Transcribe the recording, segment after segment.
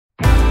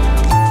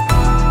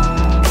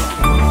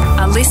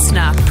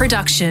listener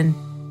production.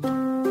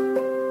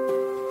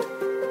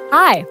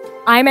 Hi,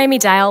 I'm Amy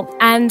Dale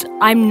and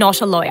I'm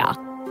not a lawyer.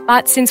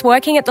 But since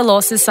working at the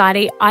Law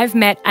Society, I've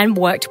met and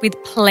worked with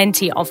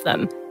plenty of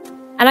them.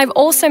 And I've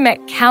also met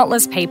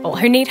countless people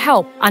who need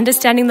help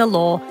understanding the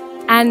law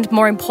and,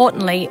 more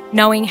importantly,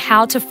 knowing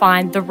how to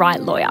find the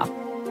right lawyer.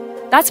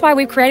 That's why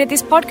we've created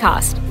this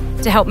podcast,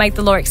 to help make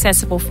the law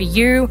accessible for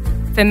you,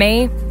 for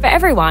me, for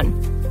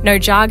everyone. No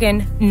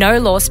jargon, no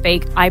law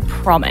speak, I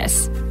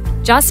promise.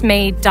 Just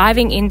me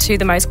diving into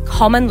the most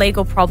common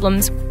legal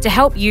problems to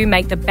help you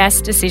make the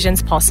best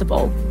decisions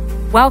possible.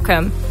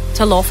 Welcome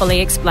to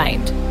Lawfully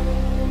Explained.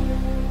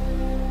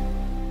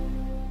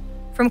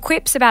 From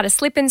quips about a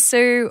slip and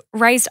sue,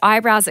 raised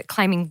eyebrows at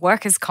claiming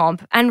workers'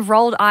 comp, and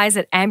rolled eyes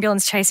at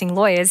ambulance-chasing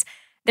lawyers,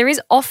 there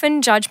is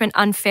often judgment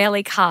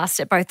unfairly cast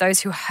at both those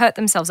who hurt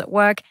themselves at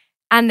work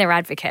and their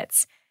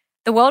advocates.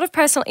 The world of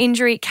personal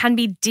injury can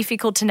be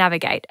difficult to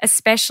navigate,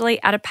 especially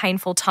at a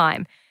painful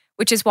time,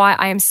 which is why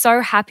I am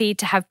so happy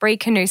to have Bree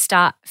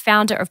Canusta,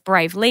 founder of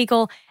Brave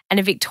Legal and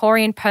a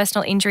Victorian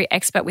personal injury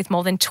expert with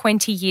more than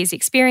 20 years'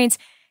 experience,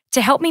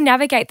 to help me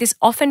navigate this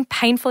often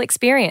painful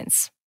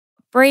experience.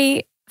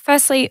 Bree,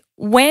 firstly,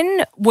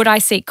 when would I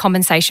seek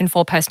compensation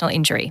for personal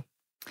injury?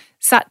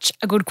 Such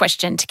a good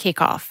question to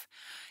kick off.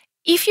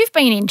 If you've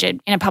been injured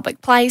in a public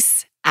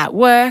place, at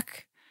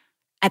work,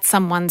 at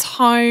someone's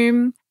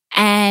home,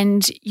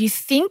 and you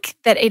think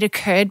that it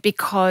occurred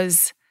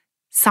because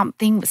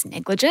something was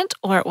negligent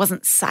or it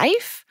wasn't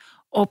safe,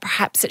 or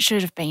perhaps it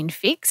should have been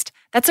fixed,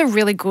 that's a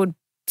really good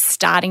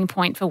starting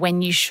point for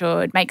when you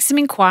should make some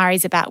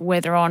inquiries about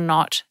whether or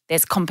not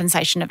there's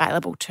compensation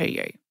available to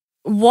you.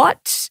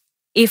 What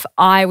if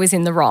I was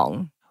in the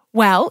wrong?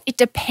 Well, it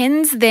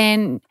depends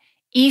then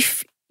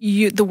if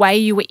the way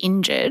you were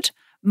injured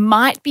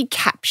might be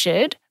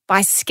captured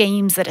by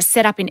schemes that are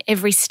set up in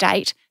every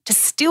state to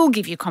still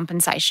give you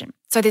compensation.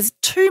 So there's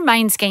two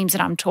main schemes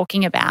that I'm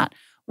talking about.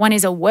 One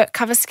is a work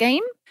cover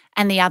scheme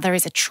and the other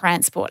is a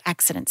transport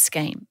accident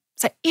scheme.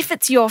 So if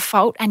it's your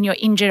fault and you're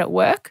injured at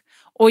work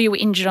or you were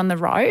injured on the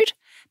road,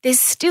 there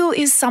still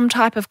is some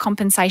type of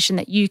compensation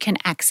that you can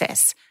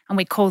access, and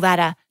we call that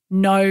a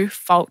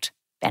no-fault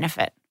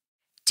benefit.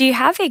 Do you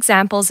have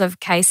examples of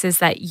cases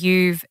that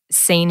you've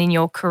seen in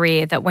your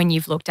career that when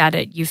you've looked at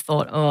it, you've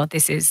thought, oh,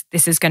 this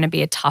is going to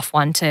be a tough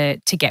one to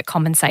get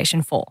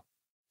compensation for?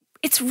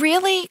 It's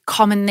really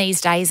common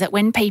these days that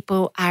when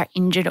people are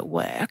injured at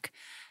work,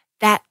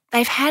 that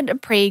they've had a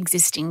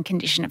pre-existing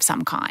condition of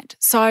some kind.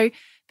 So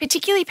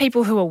particularly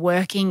people who are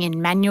working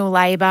in manual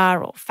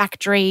labour or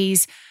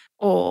factories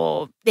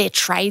or they're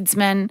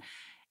tradesmen,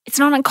 it's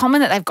not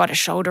uncommon that they've got a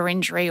shoulder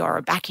injury or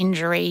a back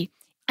injury.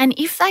 And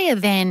if they are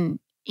then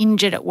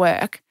injured at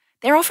work,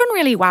 they're often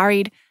really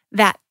worried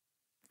that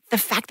the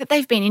fact that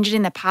they've been injured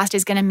in the past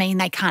is going to mean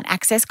they can't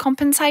access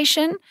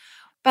compensation.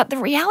 But the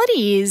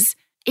reality is,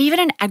 even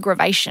an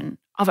aggravation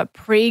of a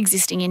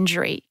pre-existing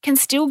injury can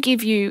still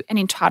give you an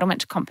entitlement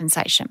to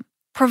compensation,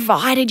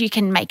 provided you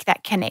can make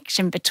that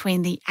connection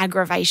between the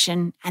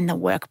aggravation and the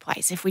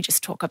workplace, if we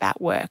just talk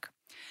about work.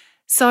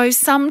 So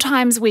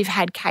sometimes we've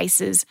had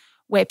cases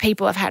where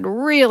people have had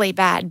really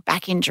bad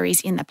back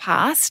injuries in the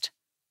past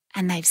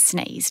and they've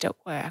sneezed at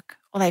work,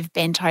 or they've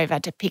bent over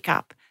to pick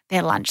up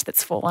their lunch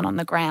that's fallen on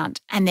the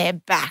ground and their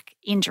back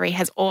injury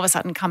has all of a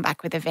sudden come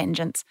back with a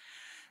vengeance.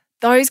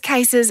 Those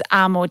cases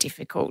are more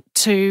difficult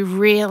to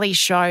really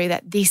show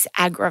that this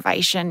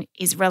aggravation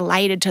is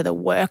related to the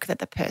work that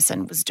the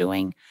person was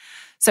doing.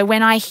 So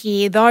when I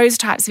hear those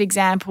types of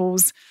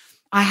examples,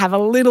 I have a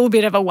little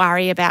bit of a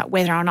worry about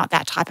whether or not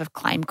that type of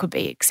claim could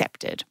be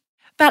accepted.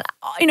 But,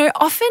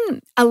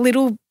 often a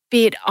little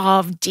bit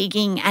of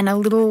digging and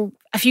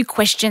a few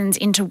questions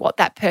into what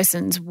that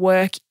person's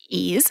work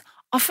is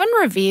often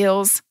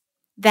reveals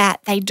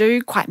that they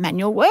do quite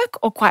manual work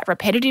or quite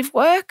repetitive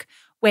work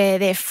where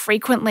they're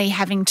frequently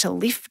having to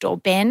lift or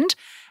bend.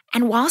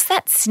 And whilst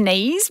that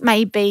sneeze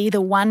may be the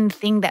one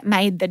thing that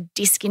made the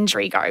disc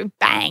injury go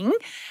bang,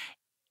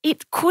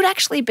 it could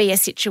actually be a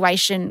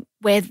situation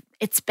where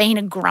it's been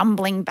a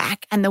grumbling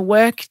back and the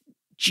work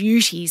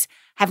duties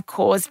have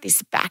caused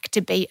this back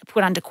to be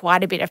put under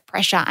quite a bit of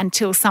pressure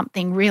until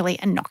something really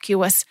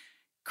innocuous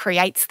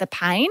creates the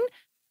pain.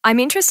 I'm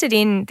interested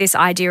in this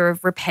idea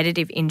of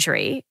repetitive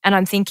injury, and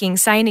I'm thinking,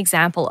 say an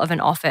example of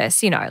an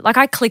office, like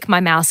I click my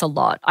mouse a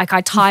lot, like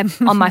I type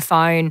on my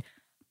phone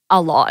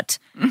a lot.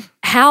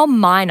 How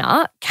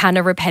minor can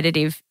a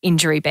repetitive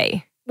injury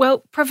be?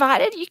 Well,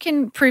 provided you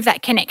can prove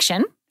that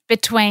connection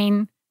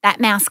between that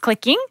mouse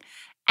clicking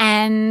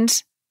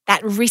and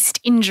that wrist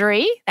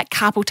injury, that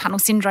carpal tunnel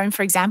syndrome,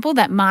 for example,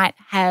 that might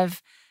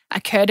have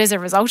occurred as a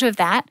result of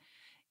that,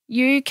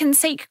 you can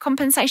seek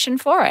compensation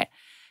for it.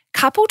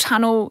 Carpal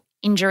tunnel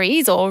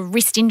injuries or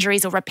wrist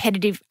injuries or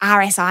repetitive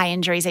RSI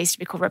injuries, they used to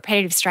be called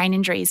repetitive strain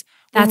injuries.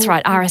 That's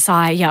right,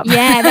 RSI, yep.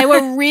 Yeah, they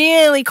were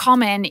really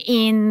common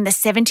in the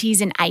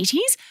 70s and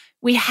 80s.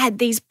 We had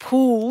these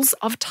pools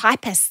of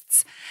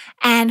typists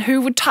and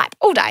who would type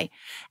all day.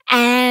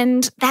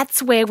 And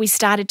that's where we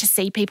started to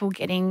see people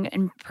getting,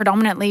 and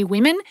predominantly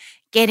women,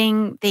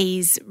 getting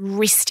these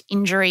wrist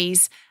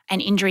injuries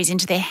and injuries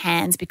into their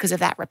hands because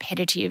of that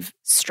repetitive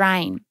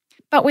strain.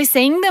 But we're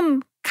seeing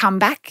them come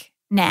back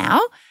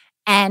now,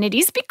 and it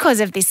is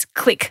because of this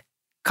click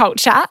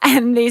culture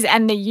and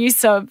the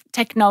use of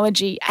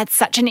technology at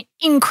such an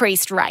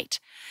increased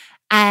rate,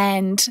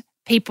 and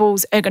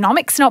people's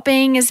ergonomics not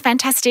being as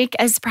fantastic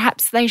as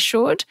perhaps they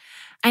should.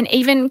 And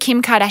even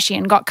Kim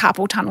Kardashian got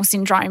carpal tunnel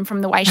syndrome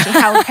from the way she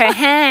held her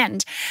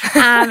hand.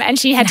 And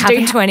she had to do... It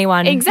can happen to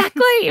anyone.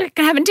 Exactly. It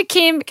can happen to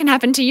Kim. It can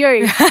happen to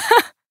you.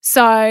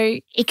 So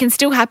it can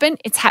still happen.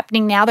 It's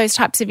happening now, those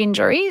types of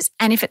injuries.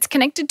 And if it's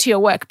connected to your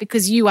work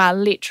because you are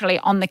literally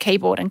on the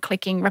keyboard and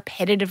clicking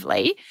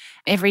repetitively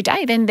every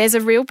day, then there's a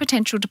real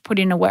potential to put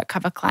in a work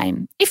cover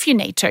claim if you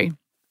need to.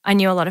 I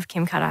knew a lot of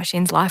Kim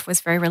Kardashian's life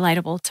was very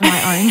relatable to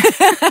my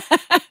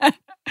own.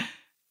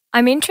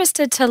 I'm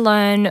interested to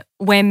learn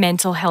where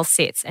mental health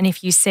sits and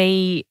if you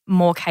see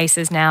more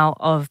cases now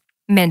of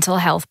mental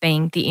health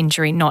being the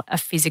injury, not a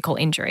physical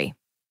injury.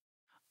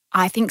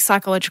 I think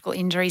psychological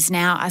injuries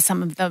now are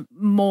some of the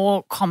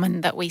more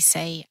common that we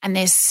see, and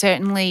they're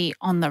certainly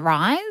on the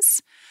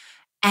rise.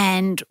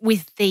 And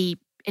with the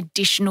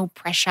additional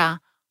pressure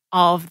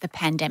of the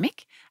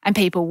pandemic and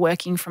people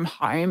working from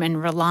home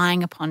and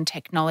relying upon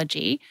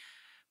technology,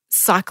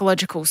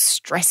 psychological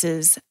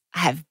stresses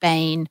have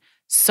been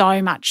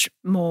so much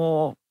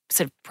more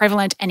sort of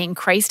prevalent and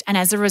increased. And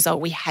as a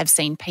result, we have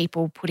seen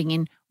people putting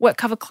in work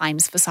cover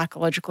claims for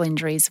psychological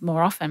injuries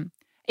more often.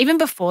 Even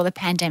before the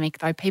pandemic,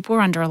 though, people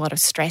were under a lot of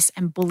stress,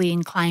 and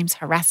bullying claims,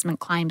 harassment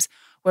claims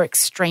were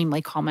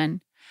extremely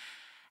common.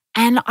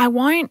 And I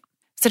won't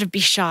sort of be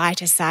shy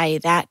to say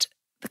that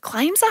the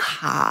claims are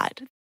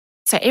hard.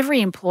 So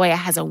every employer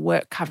has a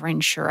work cover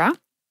insurer.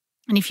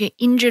 And if you're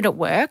injured at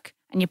work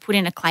and you put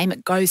in a claim,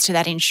 it goes to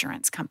that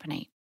insurance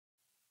company.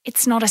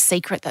 It's not a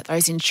secret that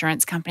those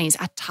insurance companies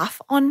are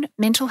tough on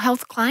mental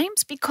health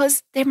claims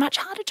because they're much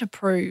harder to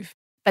prove,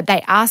 but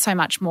they are so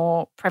much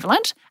more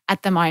prevalent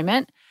at the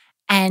moment,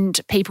 and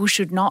people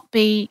should not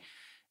be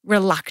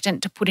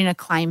reluctant to put in a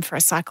claim for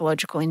a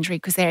psychological injury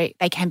because they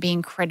can be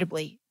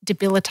incredibly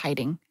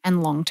debilitating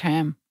and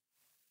long-term.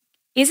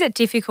 Is it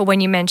difficult when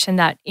you mention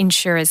that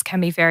insurers can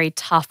be very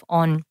tough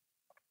on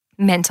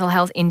mental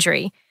health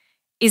injury?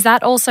 Is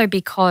that also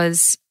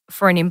because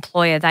for an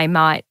employer, they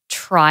might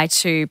try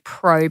to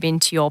probe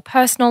into your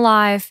personal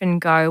life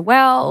and go,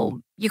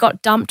 well, you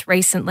got dumped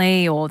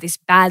recently or this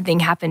bad thing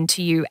happened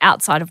to you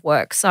outside of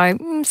work. So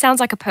sounds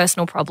like a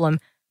personal problem,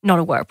 not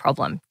a work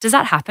problem. Does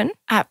that happen?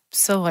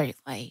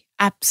 Absolutely.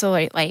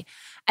 Absolutely.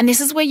 And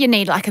this is where you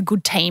need like a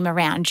good team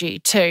around you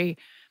to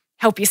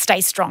help you stay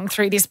strong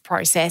through this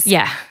process.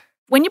 Yeah.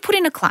 When you put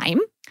in a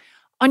claim,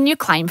 on your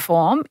claim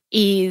form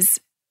is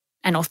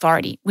an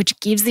authority, which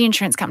gives the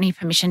insurance company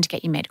permission to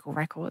get your medical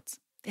records.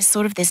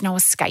 There's no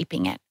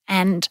escaping it.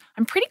 And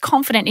I'm pretty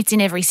confident it's in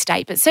every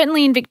state, but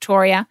certainly in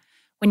Victoria,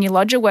 when you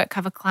lodge a work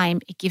cover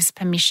claim, it gives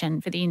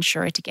permission for the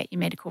insurer to get your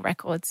medical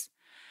records.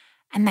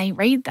 And they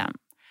read them.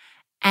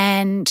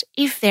 And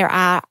if there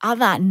are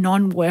other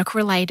non-work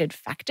related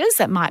factors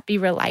that might be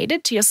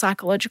related to your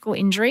psychological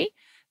injury,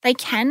 they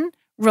can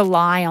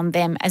rely on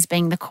them as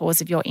being the cause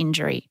of your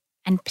injury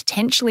and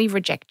potentially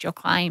reject your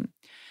claim.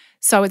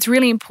 So it's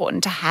really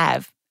important to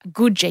have a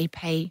good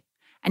GP.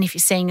 And if you're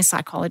seeing a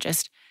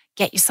psychologist,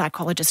 get your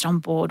psychologist on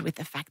board with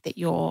the fact that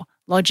you're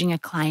lodging a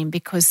claim,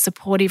 because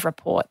supportive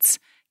reports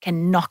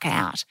can knock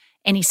out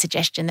any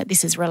suggestion that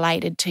this is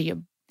related to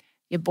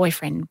your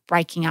boyfriend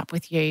breaking up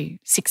with you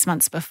 6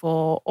 months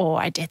before,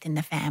 or a death in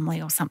the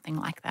family or something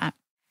like that.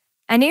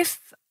 And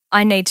if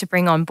I need to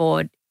bring on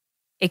board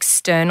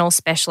external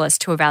specialists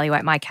to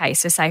evaluate my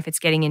case, so say if it's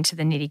getting into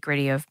the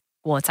nitty-gritty of,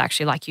 well, it's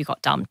actually like you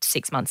got dumped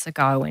 6 months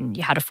ago and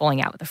you had a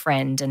falling out with a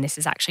friend and this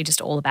is actually just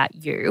all about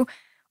you,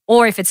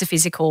 or if it's a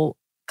physical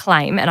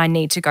claim and I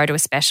need to go to a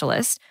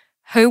specialist,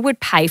 who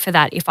would pay for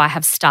that if I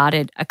have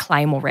started a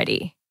claim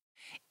already?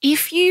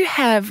 If you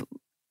have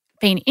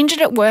been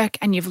injured at work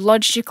and you've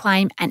lodged your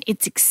claim and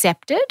it's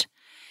accepted,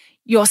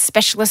 your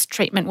specialist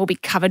treatment will be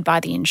covered by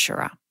the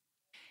insurer.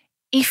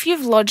 If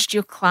you've lodged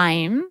your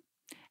claim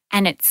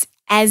and it's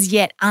as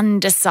yet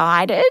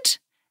undecided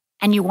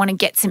and you want to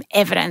get some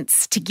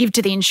evidence to give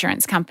to the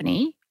insurance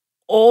company,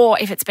 or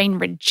if it's been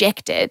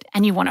rejected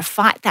and you want to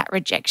fight that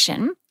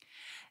rejection,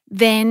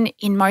 then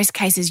in most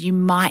cases you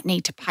might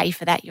need to pay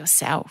for that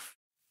yourself.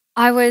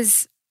 I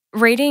was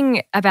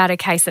reading about a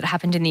case that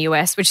happened in the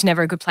US, which is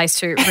never a good place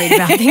to read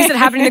about things that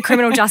happen in the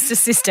criminal justice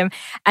system.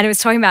 And it was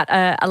talking about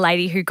a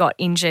lady who got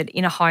injured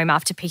in a home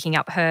after picking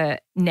up her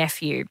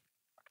nephew.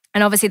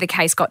 And obviously the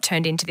case got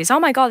turned into this, oh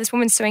my God, this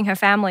woman's suing her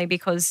family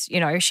because,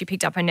 she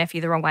picked up her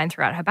nephew the wrong way and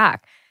threw out her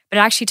back. But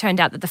it actually turned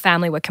out that the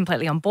family were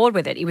completely on board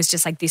with it. It was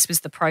just like this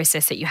was the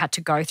process that you had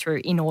to go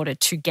through in order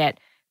to get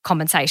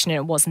compensation, and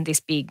it wasn't this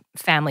big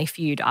family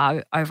feud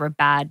over a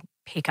bad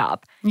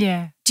pickup.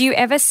 Yeah. Do you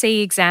ever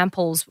see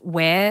examples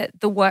where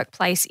the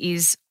workplace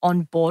is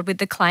on board with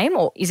the claim,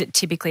 or is it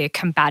typically a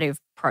combative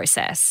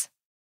process?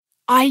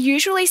 I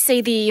usually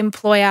see the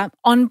employer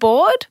on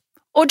board,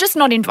 or just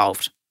not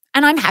involved.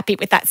 And I'm happy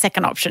with that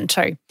second option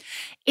too.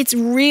 It's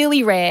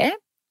really rare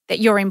that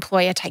your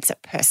employer takes it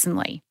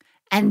personally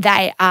and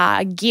they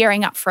are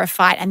gearing up for a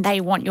fight and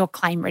they want your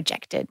claim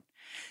rejected.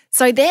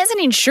 So there's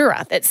an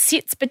insurer that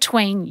sits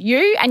between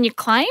you and your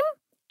claim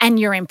and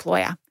your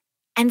employer.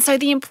 And so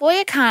the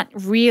employer can't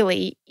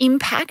really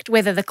impact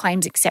whether the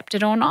claim's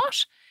accepted or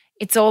not.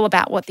 It's all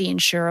about what the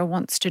insurer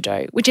wants to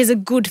do, which is a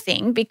good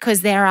thing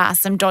because there are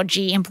some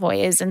dodgy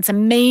employers and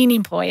some mean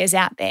employers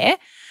out there,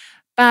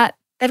 but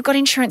they've got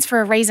insurance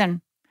for a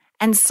reason.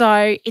 And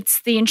so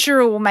it's the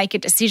insurer will make a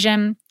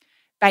decision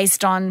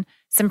based on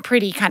some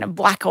pretty kind of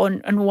black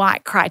and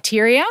white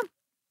criteria,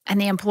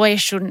 and the employer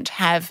shouldn't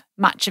have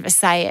much of a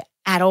say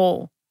at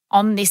all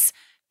on this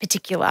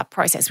particular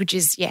process, which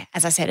is,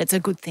 as I said, it's a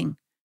good thing.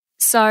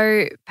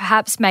 So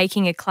perhaps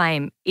making a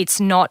claim, it's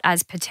not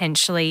as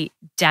potentially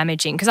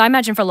damaging. Because I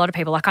imagine for a lot of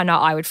people, like I know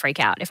I would freak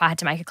out if I had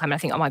to make a claim and I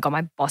think, oh my God,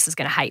 my boss is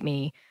going to hate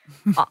me.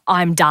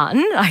 I'm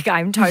done. Like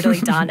I'm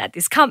totally done at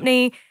this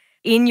company.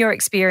 In your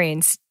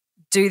experience,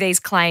 do these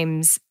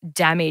claims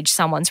damage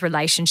someone's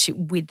relationship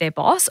with their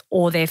boss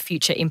or their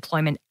future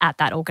employment at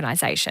that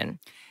organisation?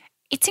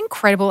 It's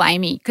incredible,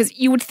 Amy, because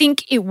you would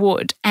think it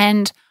would.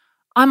 And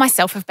I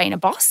myself have been a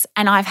boss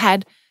and I've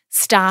had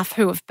staff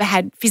who have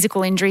had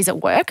physical injuries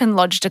at work and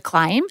lodged a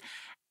claim,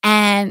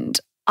 and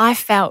I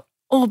felt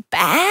all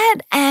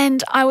bad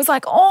and I was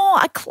like,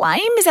 a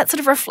claim? Is that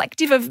sort of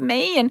reflective of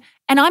me? And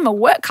I'm a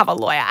work cover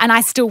lawyer and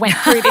I still went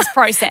through this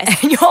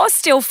process. And you're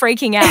still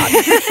freaking out.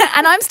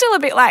 And I'm still a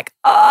bit like,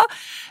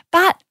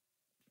 but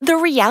the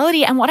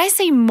reality and what I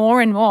see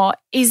more and more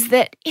is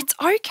that it's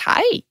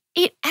okay.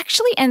 It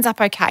actually ends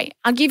up okay.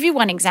 I'll give you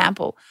one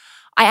example.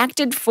 I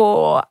acted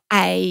for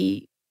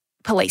a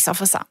police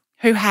officer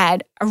who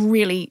had a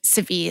really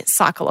severe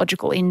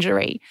psychological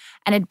injury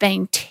and had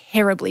been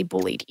terribly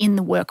bullied in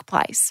the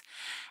workplace.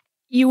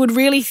 You would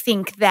really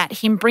think that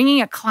him bringing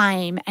a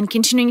claim and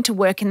continuing to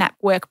work in that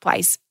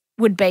workplace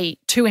would be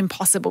two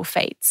impossible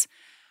feats.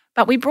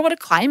 But we brought a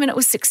claim and it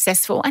was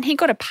successful and he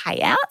got a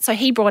payout. So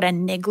he brought a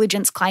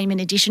negligence claim in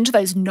addition to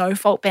those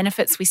no-fault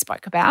benefits we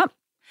spoke about.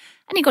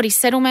 And he got his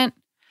settlement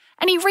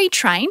and he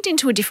retrained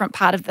into a different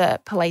part of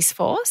the police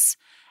force.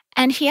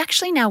 And he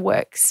actually now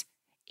works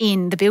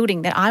in the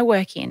building that I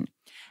work in,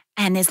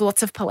 and there's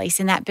lots of police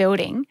in that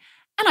building,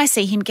 and I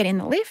see him get in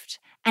the lift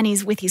and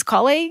he's with his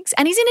colleagues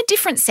and he's in a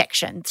different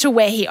section to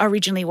where he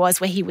originally was,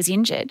 where he was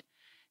injured.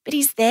 But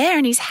he's there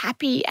and he's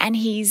happy and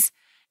he's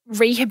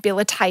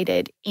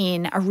rehabilitated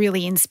in a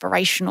really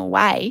inspirational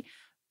way.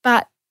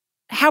 But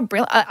how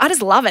brilliant. I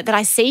just love it that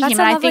I see That's him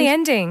a and I lovely think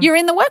ending. You're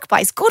in the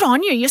workplace. Good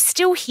on you. You're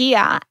still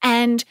here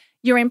and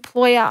your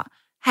employer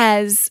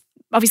has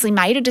obviously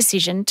made a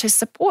decision to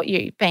support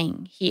you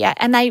being here,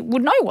 and they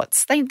would know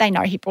they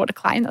know he brought a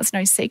claim. That's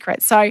no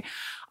secret. So I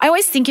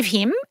always think of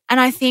him and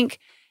I think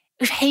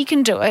if he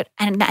can do it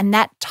and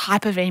that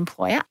type of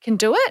employer can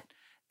do it,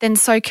 then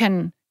so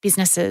can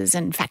businesses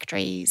and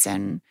factories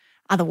and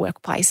other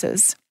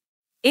workplaces.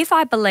 If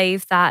I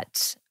believe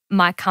that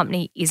my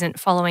company isn't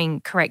following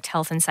correct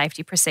health and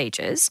safety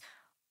procedures,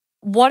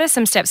 what are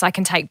some steps I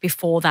can take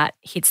before that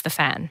hits the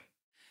fan?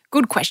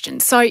 Good question.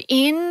 So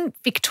in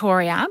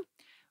Victoria,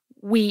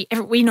 we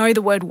know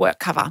the word work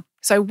cover.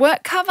 So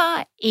work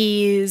cover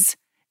is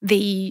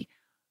the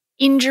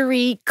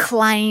injury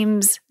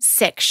claims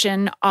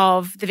section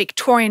of the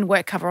Victorian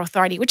Work Cover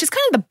Authority, which is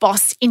kind of the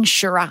boss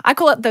insurer. I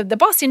call it the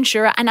boss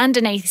insurer, and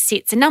underneath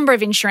sits a number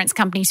of insurance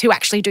companies who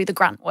actually do the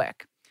grunt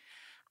work.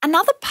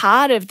 Another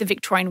part of the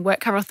Victorian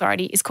Work Cover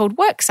Authority is called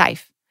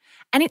WorkSafe,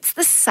 and it's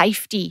the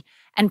safety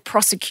and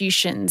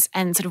prosecutions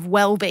and sort of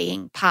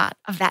well-being part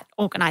of that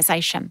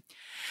organisation.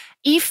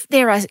 If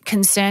there are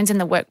concerns in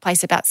the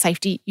workplace about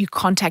safety,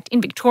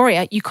 in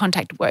Victoria, you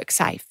contact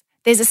WorkSafe.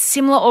 There's a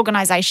similar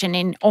organisation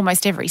in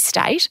almost every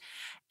state,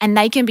 and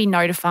they can be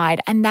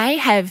notified, and they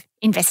have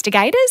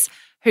investigators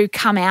who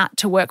come out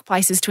to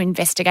workplaces to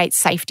investigate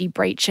safety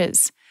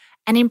breaches.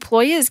 And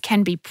employers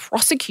can be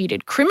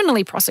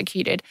criminally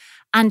prosecuted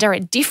under a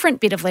different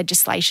bit of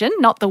legislation,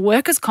 not the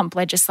workers' comp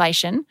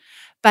legislation,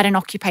 but an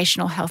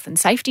occupational health and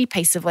safety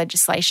piece of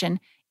legislation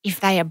if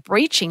they are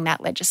breaching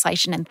that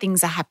legislation and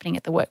things are happening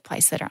at the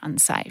workplace that are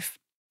unsafe.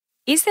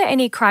 Is there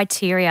any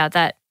criteria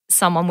that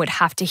someone would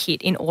have to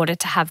hit in order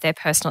to have their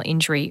personal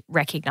injury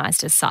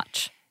recognised as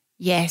such?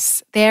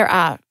 Yes, there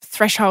are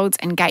thresholds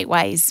and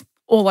gateways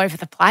all over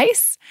the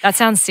place. That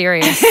sounds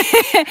serious.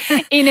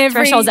 In every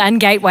thresholds and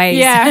gateways.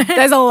 Yeah,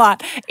 there's a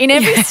lot. In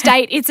every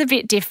state, it's a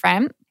bit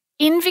different.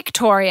 In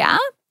Victoria,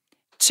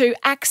 to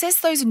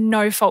access those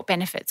no-fault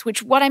benefits,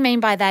 which what I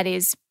mean by that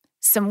is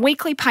some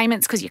weekly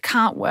payments because you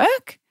can't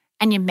work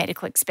and your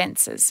medical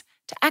expenses.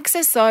 To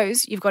access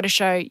those, you've got to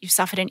show you've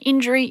suffered an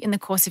injury in the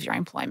course of your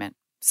employment.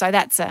 So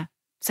that's a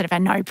sort of a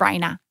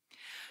no-brainer.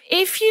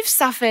 If you've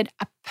suffered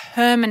a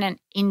permanent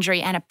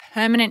injury and a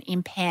permanent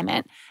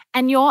impairment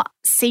and you're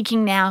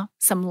seeking now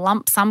some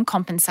lump sum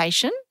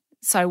compensation,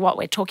 so what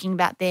we're talking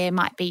about there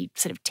might be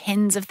sort of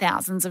tens of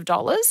thousands of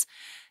dollars,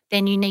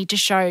 then you need to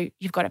show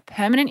you've got a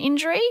permanent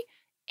injury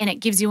and it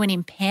gives you an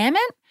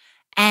impairment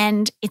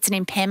and it's an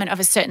impairment of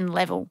a certain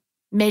level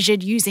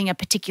measured using a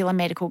particular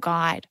medical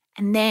guide.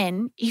 And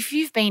then if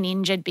you've been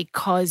injured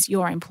because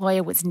your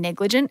employer was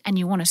negligent and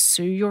you want to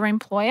sue your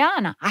employer,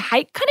 and I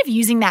hate kind of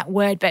using that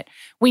word, but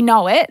we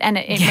know it, and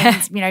it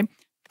means,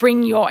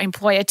 bring your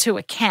employer to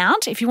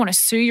account. If you want to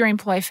sue your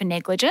employer for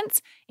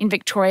negligence, in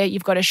Victoria,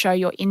 you've got to show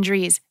your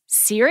injury is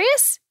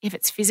serious if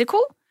it's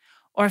physical,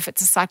 or if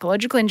it's a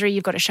psychological injury,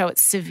 you've got to show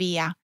it's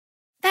severe.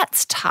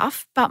 That's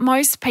tough, but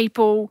most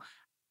people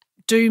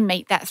do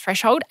meet that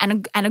threshold,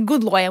 and a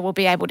good lawyer will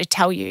be able to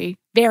tell you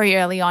very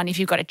early on if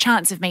you've got a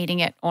chance of meeting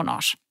it or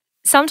not.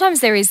 Sometimes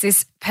there is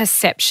this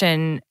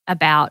perception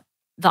about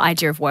the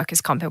idea of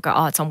workers' comp. People go,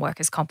 oh, it's on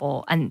workers' comp,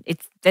 and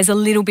there's a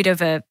little bit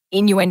of a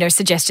innuendo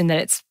suggestion that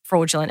it's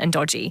fraudulent and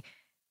dodgy.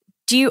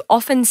 Do you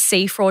often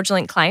see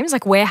fraudulent claims?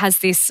 Like, where has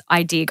this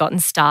idea gotten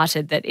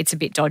started that it's a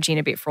bit dodgy and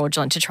a bit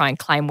fraudulent to try and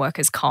claim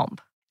workers'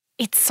 comp?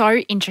 It's so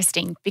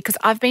interesting because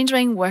I've been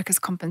doing workers'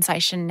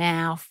 compensation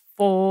now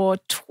for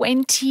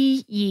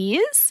 20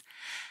 years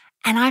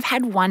and I've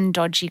had one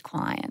dodgy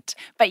client.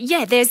 But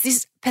yeah, there's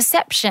this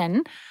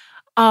perception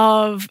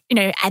of,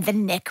 the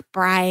neck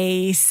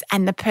brace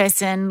and the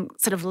person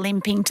sort of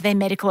limping to their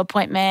medical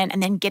appointment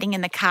and then getting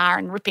in the car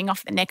and ripping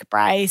off the neck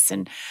brace.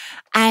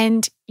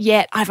 And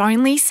yet I've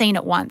only seen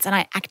it once, and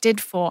I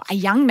acted for a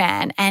young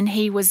man and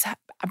he was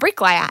a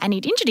bricklayer and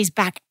he'd injured his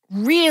back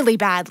really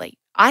badly.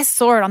 I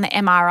saw it on the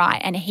MRI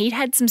and he'd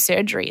had some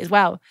surgery as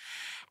well.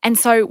 And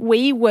so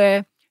we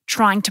were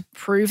trying to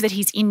prove that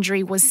his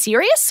injury was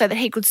serious so that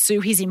he could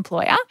sue his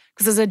employer,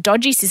 because there's a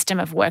dodgy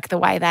system of work the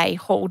way they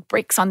hauled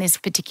bricks on this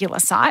particular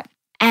site.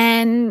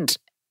 And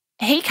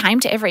he came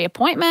to every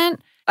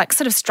appointment, like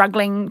sort of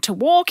struggling to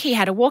walk. He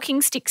had a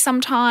walking stick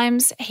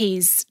sometimes.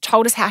 He's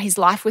told us how his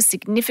life was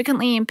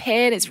significantly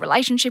impaired. His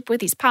relationship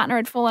with his partner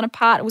had fallen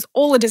apart. It was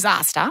all a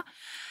disaster.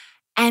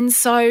 And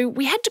so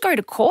we had to go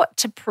to court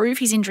to prove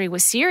his injury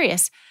was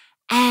serious.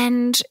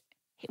 And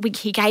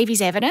he gave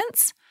his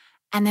evidence.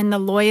 And then the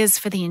lawyers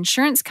for the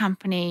insurance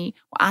company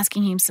were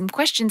asking him some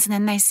questions. And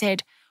then they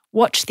said,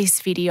 watch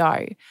this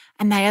video.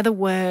 And they are the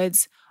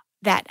words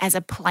that as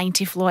a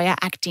plaintiff lawyer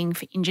acting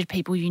for injured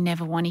people you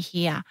never want to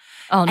hear.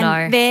 Oh, no.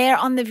 And there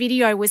on the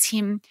video was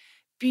him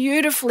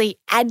beautifully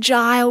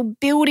agile,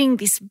 building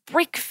this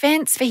brick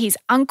fence for his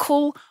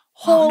uncle,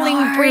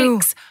 hauling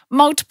bricks,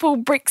 multiple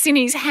bricks in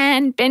his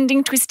hand,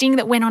 bending, twisting,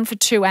 that went on for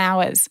 2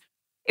 hours.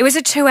 It was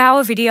a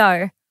 2-hour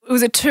video. It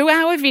was a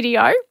 2-hour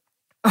video.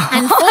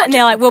 And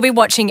they're like, we'll be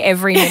watching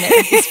every minute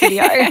of this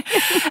video.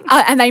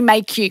 And they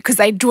make you, because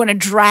they want to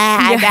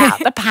drag out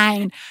the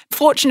pain.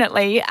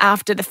 Fortunately,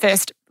 after the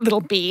first little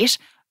bit,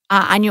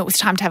 I knew it was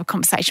time to have a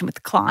conversation with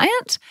the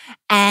client,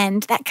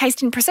 and that case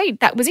didn't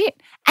proceed. That was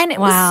it. And it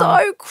was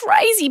so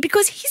crazy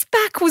because his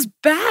back was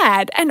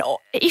bad. And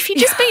if he'd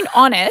just been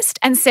honest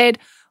and said,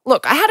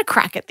 look, I had a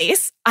crack at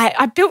this.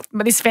 I built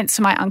this fence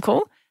for my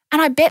uncle,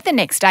 and I bet the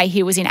next day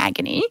he was in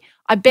agony.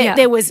 I bet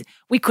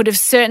we could have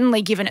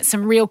certainly given it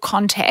some real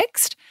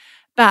context,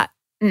 but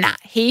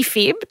he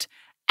fibbed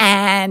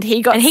and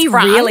he got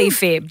sprung. Really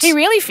fibbed. He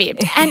really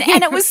fibbed. And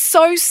it was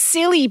so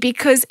silly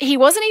because he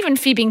wasn't even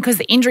fibbing because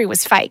the injury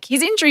was fake.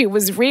 His injury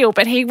was real,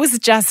 but he was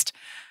just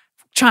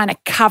trying to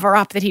cover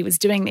up that he was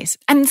doing this.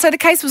 And so the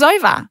case was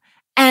over,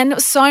 and it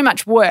was so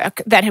much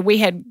work that we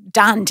had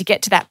done to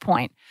get to that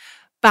point.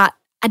 But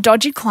a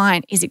dodgy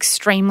client is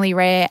extremely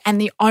rare, and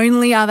the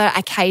only other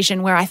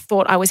occasion where I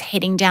thought I was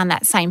heading down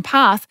that same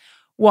path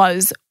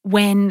was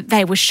when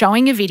they were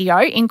showing a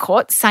video in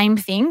court, same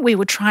thing. We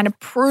were trying to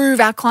prove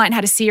our client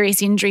had a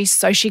serious injury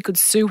so she could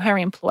sue her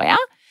employer.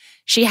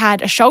 She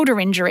had a shoulder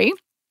injury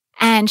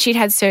and she'd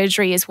had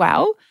surgery as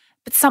well,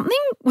 but something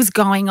was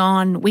going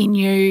on. We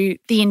knew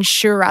the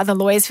insurer, the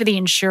lawyers for the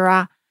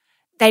insurer,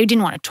 they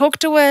didn't want to talk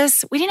to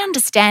us. We didn't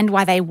understand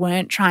why they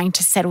weren't trying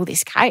to settle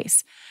this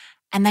case.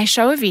 And they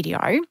show a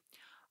video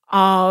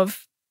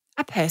of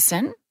a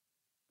person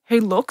who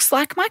looks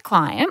like my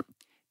client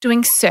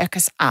doing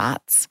circus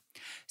arts.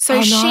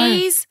 So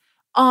she's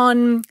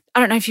on, I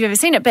don't know if you've ever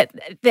seen it, but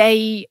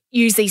they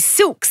use these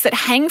silks that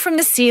hang from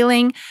the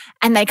ceiling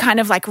and they kind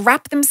of like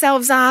wrap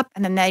themselves up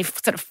and then they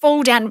sort of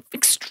fall down.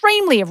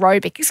 Extremely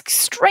aerobic. It's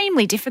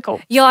extremely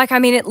difficult. You're like, I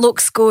mean, it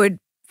looks good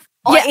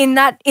in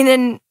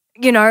an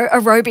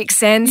aerobic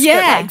sense. Yeah.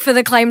 But like for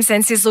the claim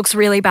sense, this looks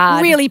really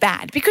bad. Really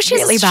bad because she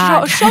has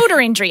a shoulder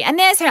injury and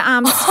there's her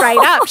arms straight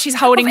up. She's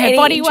holding her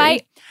body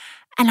weight.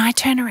 And I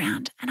turn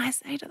around and I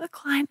say to the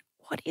client,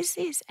 what is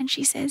this? And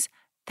she says,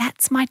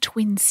 that's my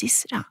twin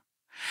sister.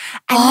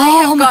 And they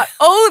have got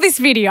all this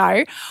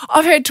video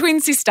of her twin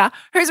sister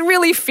who's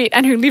really fit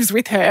and who lives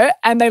with her.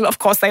 And they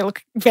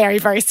look very,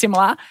 very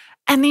similar.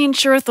 And the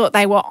insurer thought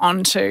they were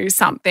onto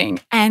something.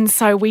 And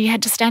so we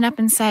had to stand up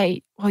and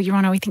say, well, Your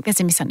Honour, we think there's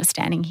a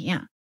misunderstanding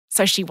here.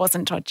 so she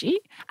wasn't dodgy.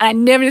 And I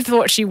never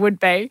thought she would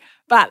be,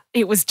 but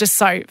it was just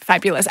so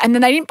fabulous. And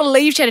then they didn't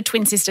believe she had a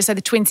twin sister, so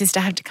the twin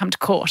sister had to come to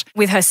court.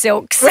 With her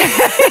silks.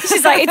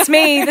 She's like, it's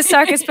me, the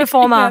circus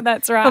performer. Yeah,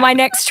 that's right. For my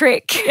next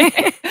trick.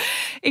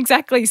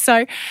 Exactly.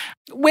 So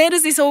where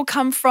does this all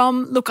come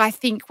from? Look, I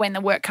think when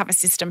the work cover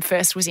system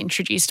first was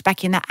introduced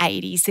back in the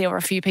 80s, there were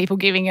a few people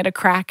giving it a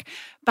crack.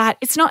 But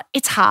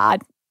it's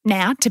hard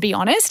now, to be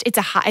honest. It's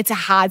a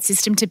hard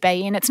system to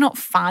be in. It's not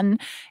fun.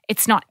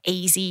 It's not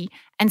easy.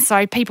 And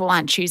so people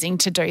aren't choosing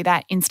to do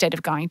that instead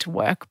of going to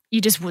work. You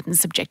just wouldn't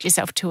subject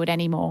yourself to it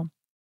anymore.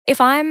 If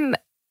I'm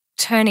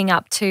turning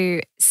up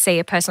to see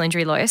a personal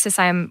injury lawyer, so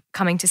say I'm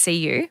coming to see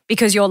you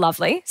because you're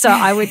lovely, so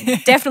I would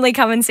definitely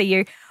come and see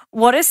you.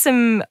 What are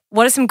some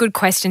good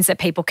questions that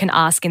people can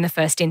ask in the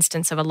first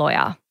instance of a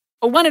lawyer?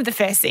 Well, one of the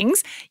first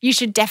things you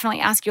should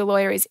definitely ask your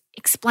lawyer is,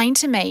 explain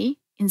to me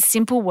in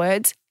simple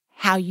words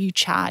how you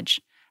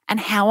charge and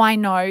how I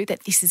know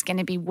that this is going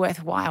to be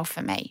worthwhile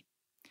for me.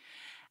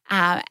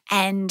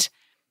 And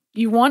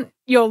you want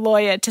your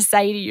lawyer to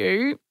say to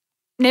you,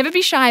 never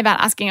be shy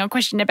about asking a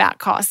question about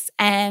costs.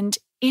 And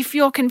if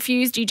you're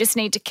confused, you just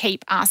need to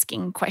keep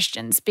asking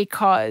questions,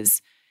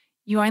 because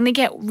you only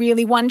get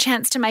really one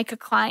chance to make a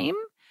claim,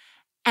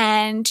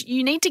 and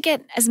you need to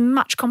get as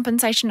much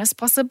compensation as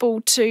possible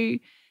to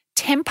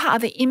temper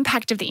the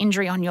impact of the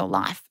injury on your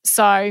life.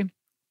 So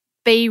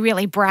be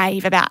really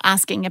brave about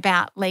asking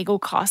about legal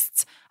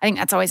costs. I think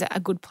that's always a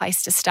good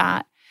place to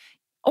start.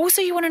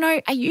 Also, you want to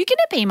know, are you going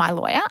to be my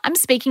lawyer? I'm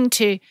speaking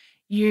to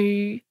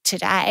you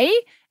today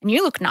and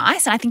you look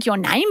nice and I think your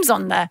name's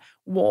on the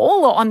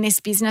wall or on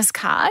this business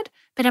card,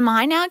 but am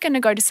I now going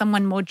to go to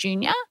someone more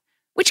junior?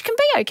 Which can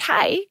be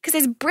okay because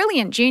there's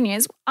brilliant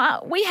juniors.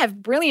 We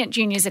have brilliant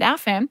juniors at our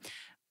firm,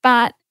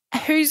 but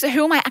who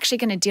am I actually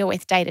going to deal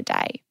with day to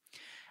day?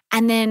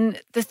 And then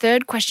the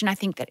third question I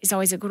think that is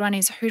always a good one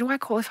is, who do I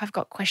call if I've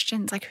got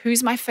questions? Like,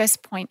 who's my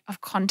first point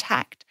of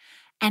contact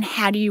and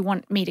how do you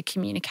want me to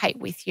communicate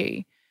with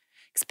you?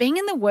 Because being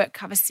in the work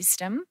cover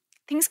system,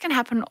 things can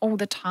happen all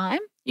the time.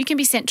 You can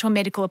be sent to a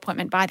medical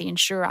appointment by the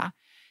insurer.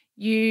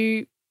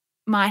 You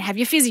might have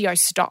your physio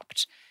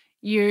stopped.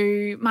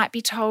 You might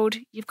be told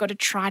you've got to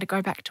try to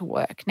go back to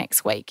work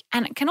next week.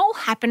 And it can all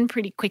happen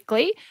pretty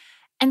quickly.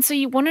 And so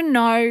you want to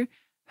know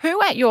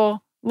who at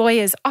your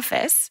lawyer's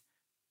office,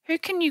 who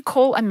can you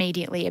call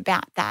immediately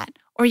about that?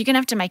 Or you're going to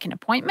have to make an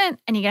appointment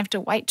and you're going to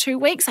have to wait 2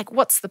 weeks. Like,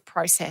 what's the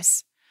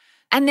process?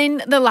 And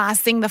then the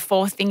last thing, the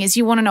fourth thing, is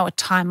you want to know a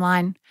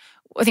timeline.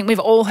 I think we've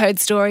all heard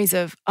stories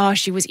of,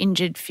 she was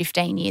injured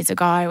 15 years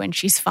ago and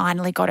she's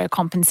finally got her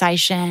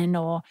compensation,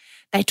 or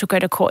they took her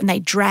to court and they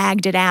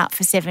dragged it out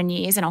for 7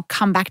 years and I'll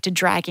come back to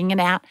dragging it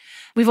out.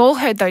 We've all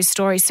heard those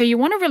stories. So you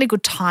want a really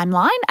good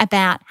timeline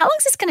about how long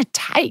is this going to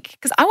take?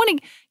 Because I want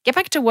to get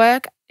back to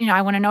work.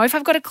 I want to know if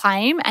I've got a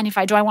claim, and if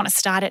I do, I want to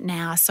start it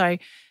now. So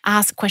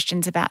ask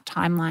questions about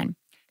timeline.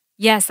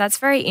 Yes, that's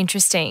very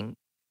interesting.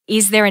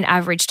 Is there an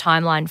average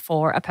timeline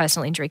for a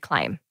personal injury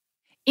claim?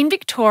 In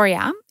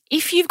Victoria,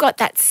 if you've got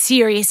that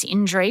serious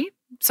injury,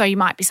 so you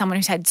might be someone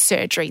who's had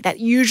surgery, that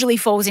usually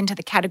falls into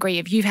the category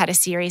of you've had a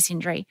serious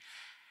injury,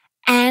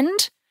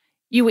 and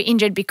you were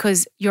injured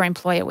because your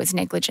employer was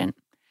negligent,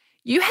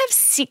 you have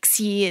 6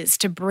 years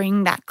to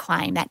bring that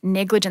claim, that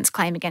negligence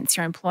claim against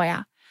your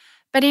employer.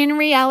 But in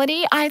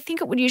reality, I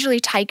think it would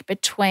usually take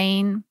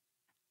between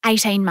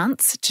 18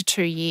 months to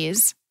 2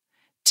 years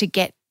to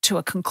get to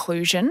a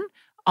conclusion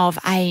of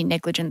a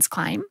negligence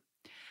claim.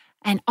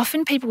 And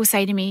often people will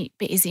say to me,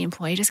 but is the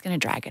employer just going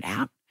to drag it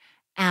out?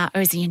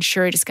 Or is the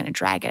insurer just going to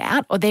drag it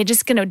out? Or they're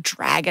just going to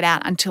drag it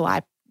out until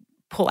I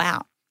pull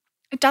out?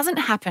 It doesn't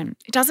happen.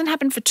 It doesn't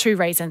happen for 2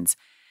 reasons.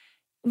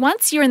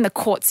 Once you're in the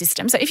court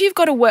system, so if you've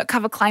got a work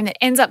cover claim that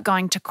ends up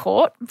going to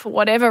court for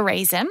whatever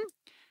reason,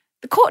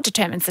 the court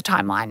determines the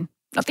timeline,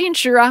 not the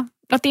insurer,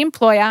 not the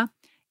employer.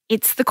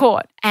 It's the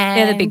court. And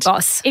they're the big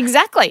boss.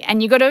 Exactly.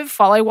 And you've got to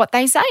follow what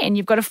they say and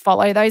you've got to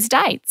follow those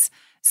dates.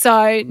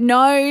 So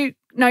no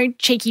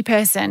cheeky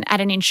person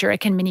at an insurer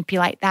can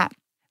manipulate that.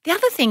 The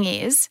other thing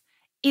is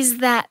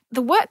that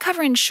the work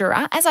cover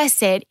insurer, as I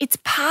said, it's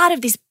part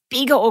of this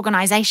bigger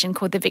organisation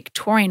called the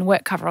Victorian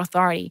Work Cover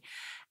Authority,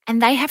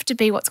 and they have to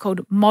be what's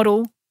called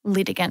model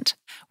litigant,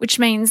 which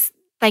means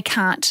they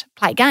can't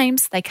play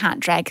games, they can't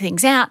drag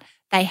things out,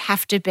 they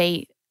have to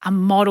be a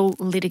model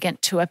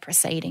litigant to a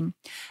proceeding.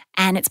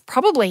 And it's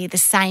probably the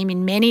same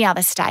in many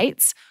other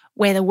states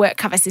where the work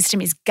cover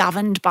system is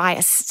governed by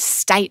a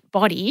state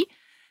body.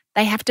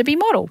 They have to be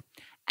model.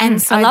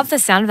 And so I love the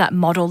sound of that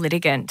model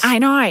litigant. I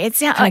know. It's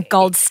kind of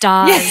gold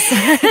stars.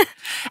 Yeah.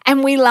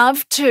 And we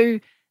love to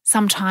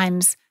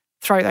sometimes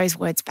throw those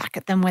words back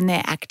at them when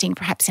they're acting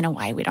perhaps in a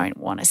way we don't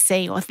want to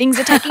see, or things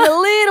are taking a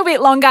little bit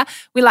longer.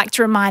 We like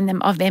to remind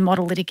them of their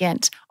model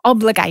litigant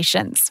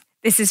obligations.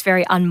 This is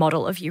very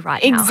unmodel of you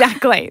right now.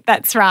 Exactly.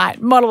 That's right.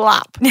 Model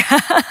up.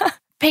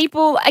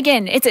 People,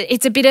 again,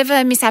 it's a bit of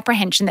a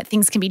misapprehension that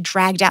things can be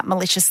dragged out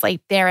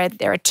maliciously. There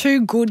are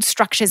 2 good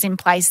structures in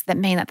place that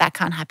mean that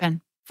can't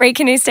happen. Bree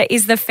Canusta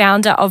is the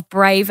founder of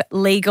Brave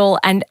Legal,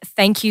 and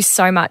thank you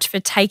so much for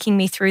taking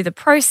me through the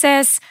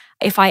process.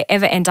 If I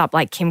ever end up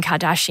like Kim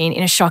Kardashian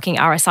in a shocking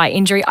RSI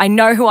injury, I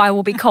know who I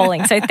will be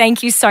calling. So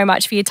thank you so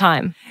much for your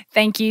time.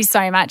 Thank you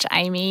so much,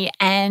 Amy.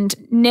 And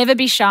never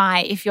be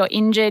shy. If you're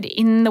injured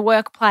in the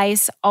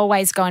workplace,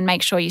 always go and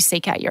make sure you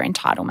seek out your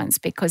entitlements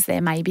because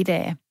they may be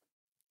there.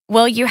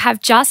 Well, you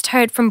have just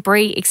heard from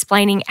Bree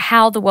explaining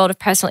how the world of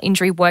personal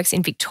injury works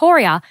in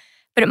Victoria,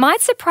 but it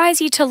might surprise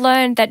you to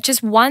learn that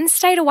just one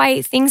state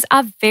away, things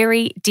are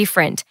very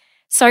different.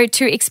 So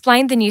to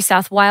explain the New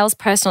South Wales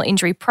personal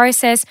injury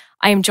process,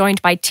 I am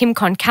joined by Tim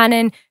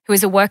Concannon, who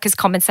is a workers'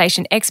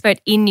 compensation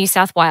expert in New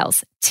South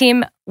Wales.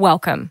 Tim,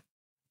 welcome.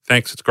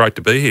 Thanks, it's great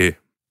to be here.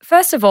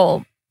 First of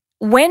all,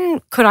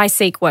 when could I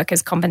seek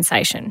workers'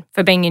 compensation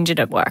for being injured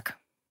at work?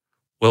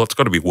 Well, it's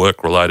got to be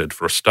work-related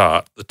for a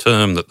start. The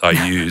term that they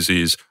use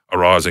is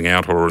arising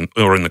out or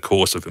in the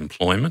course of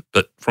employment.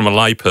 But from a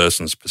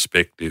layperson's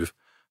perspective,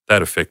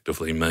 that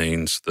effectively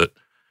means that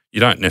you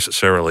don't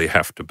necessarily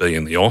have to be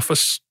in the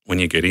office when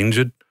you get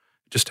injured.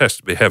 It just has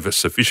to have a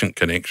sufficient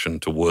connection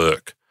to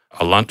work.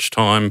 A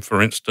lunchtime,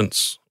 for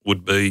instance,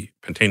 would be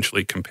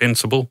potentially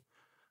compensable,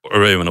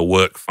 or even a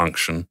work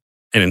function,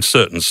 and in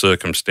certain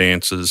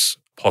circumstances,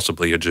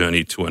 possibly a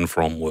journey to and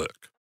from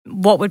work.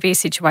 What would be a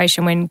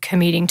situation when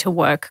commuting to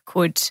work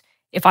could,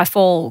 if I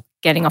fall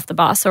getting off the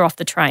bus or off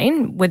the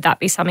train, would that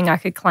be something I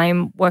could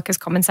claim workers'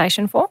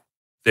 compensation for?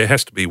 There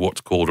has to be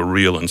what's called a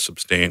real and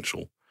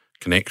substantial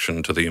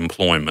connection to the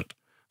employment.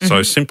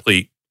 So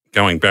simply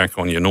going back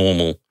on your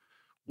normal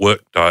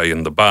work day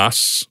in the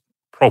bus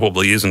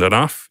probably isn't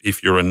enough.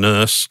 If you're a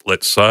nurse,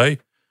 let's say,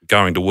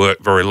 going to work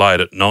very late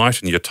at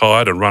night and you're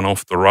tired and run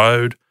off the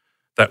road,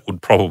 that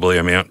would probably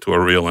amount to a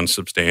real and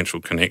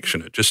substantial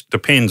connection. It just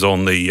depends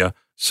on the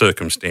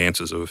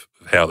circumstances of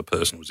how the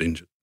person was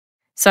injured.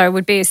 So it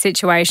would be a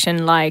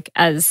situation like,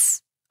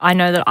 as I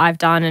know that I've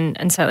done,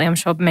 and certainly I'm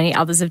sure many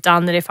others have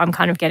done, that if I'm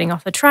kind of getting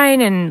off the train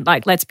and,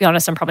 like, let's be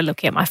honest, I'm probably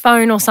looking at my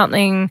phone or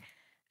something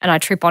and I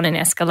trip on an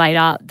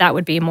escalator, that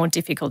would be a more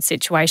difficult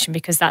situation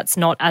because that's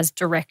not as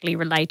directly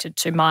related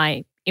to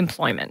my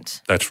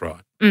employment. That's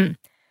right.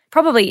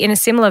 Probably in a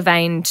similar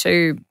vein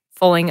to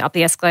falling up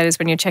the escalators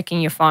when you're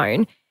checking your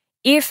phone,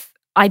 if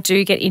I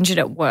do get injured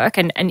at work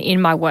and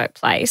in my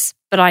workplace,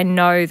 but I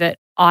know that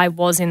I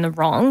was in the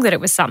wrong, that it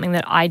was something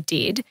that I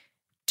did,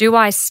 do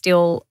I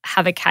still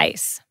have a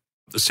case?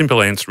 The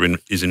simple answer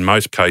is in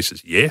most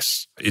cases,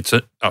 yes. It's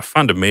a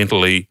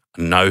fundamentally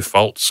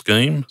no-fault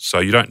scheme, so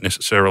you don't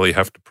necessarily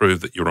have to prove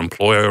that your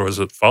employer is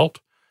at fault.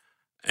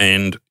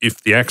 And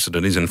if the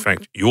accident is in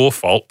fact your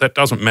fault, that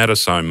doesn't matter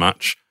so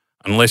much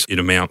unless it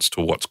amounts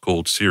to what's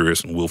called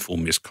serious and willful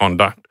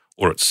misconduct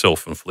or it's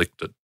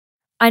self-inflicted.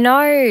 I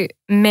know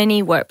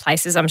many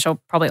workplaces, I'm sure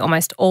probably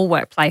almost all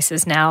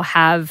workplaces now,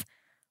 have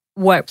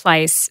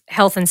workplace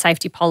health and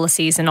safety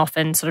policies and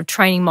often sort of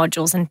training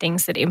modules and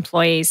things that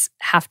employees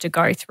have to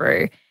go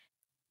through.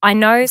 I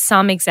know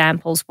some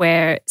examples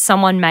where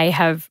someone may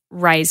have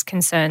raised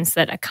concerns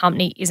that a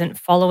company isn't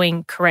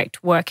following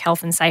correct work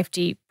health and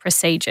safety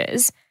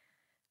procedures.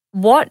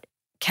 What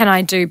can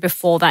I do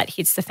before that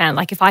hits the fan?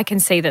 Like if I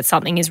can see that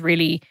something is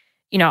really,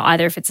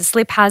 either if it's a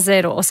slip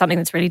hazard or something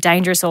that's really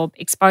dangerous or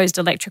exposed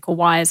electrical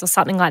wires or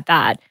something like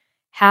that,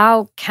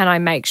 how can I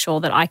make sure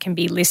that I can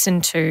be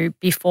listened to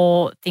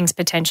before things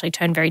potentially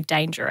turn very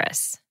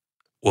dangerous?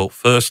 Well,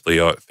 firstly,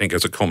 I think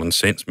as a common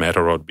sense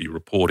matter, I'd be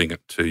reporting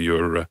it to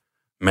your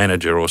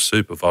manager or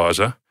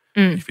supervisor.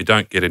 If you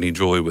don't get any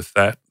joy with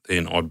that,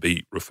 then I'd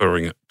be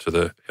referring it to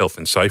the health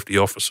and safety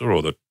officer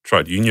or the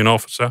trade union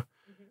officer.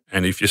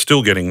 And if you're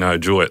still getting no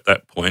joy at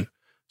that point,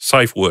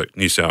 Safe Work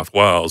New South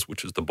Wales,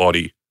 which is the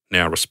body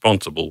now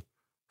responsible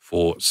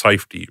for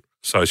safety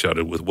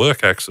associated with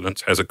work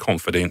accidents, has a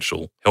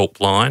confidential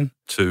helpline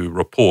to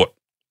report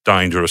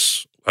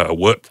dangerous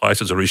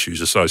workplaces or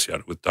issues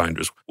associated with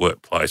dangerous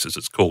workplaces.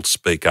 It's called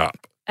Speak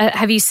Up.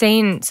 Have you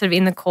seen, sort of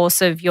in the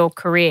course of your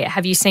career,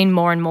 have you seen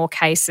more and more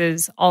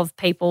cases of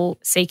people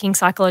seeking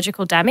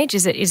psychological damage?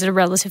 Is it a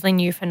relatively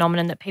new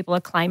phenomenon that people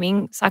are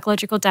claiming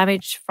psychological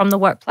damage from the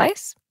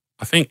workplace?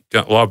 I think,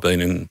 I've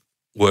been in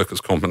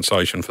workers'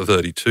 compensation for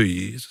 32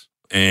 years,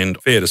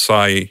 and fair to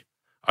say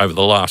over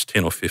the last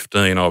 10 or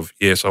 15, I've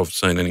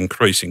seen an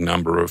increasing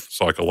number of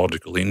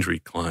psychological injury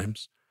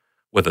claims,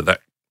 whether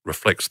that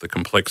reflects the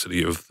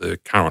complexity of the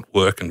current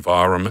work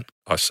environment.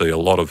 I see a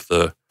lot of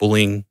the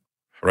bullying,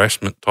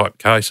 harassment type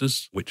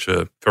cases, which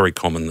are very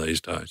common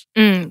these days.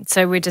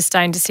 So we're just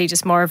starting to see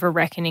just more of a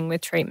reckoning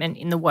with treatment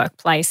in the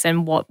workplace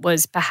and what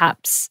was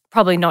perhaps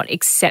probably not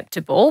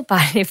acceptable,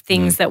 but if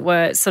things that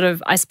were sort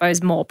of, I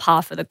suppose, more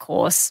par for the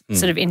course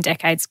sort of in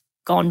decades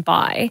gone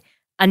by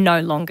are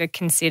no longer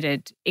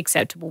considered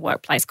acceptable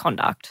workplace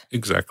conduct.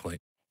 Exactly.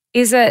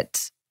 Is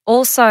it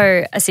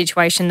also a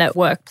situation that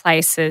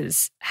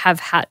workplaces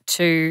have had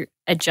to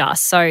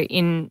adjust? So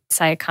in,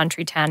 say, a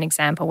country town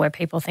example where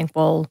people think,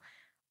 well,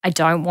 I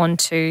don't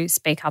want to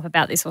speak up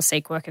about this or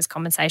seek workers'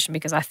 compensation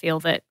because I feel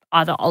that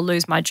either I'll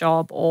lose my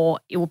job or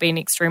it will be an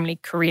extremely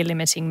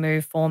career-limiting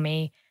move for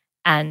me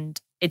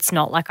and it's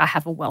not like I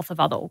have a wealth of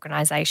other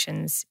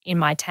organisations in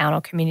my town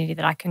or community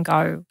that I can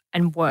go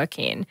and work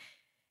in.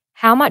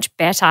 How much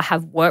better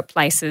have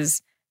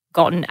workplaces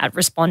gotten at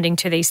responding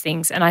to these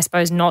things, and I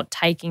suppose not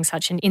taking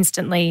such an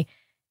instantly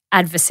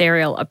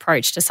adversarial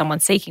approach to someone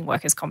seeking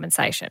workers'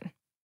 compensation?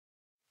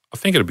 I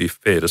think it'd be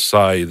fair to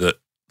say that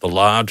the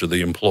larger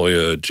the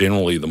employer,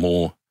 generally the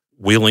more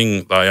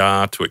willing they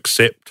are to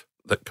accept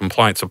that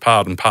complaints are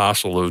part and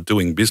parcel of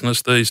doing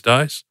business these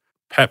days.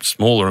 Perhaps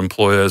smaller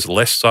employers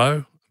less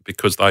so,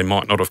 because they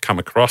might not have come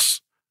across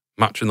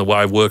much in the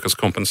way of workers'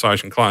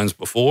 compensation claims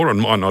before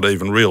and might not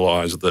even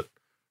realise that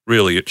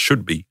really it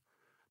should be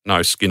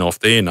no skin off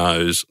their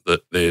nose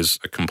that there's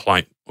a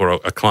complaint or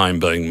a claim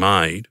being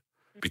made,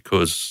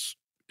 because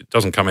it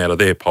doesn't come out of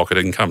their pocket,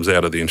 it comes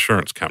out of the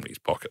insurance company's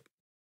pocket.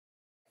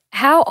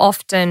 How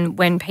often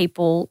when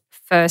people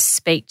first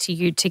speak to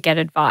you to get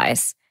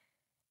advice,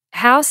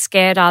 how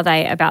scared are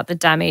they about the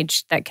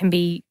damage that can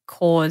be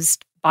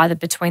caused either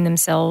between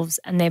themselves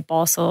and their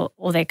boss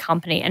or their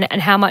company?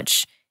 And how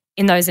much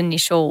in those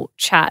initial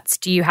chats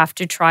do you have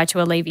to try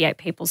to alleviate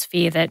people's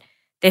fear that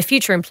their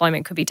future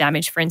employment could be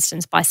damaged, for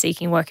instance, by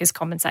seeking workers'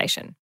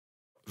 compensation?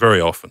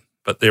 Very often.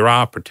 But there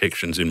are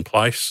protections in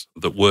place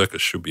that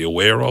workers should be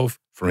aware of.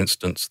 For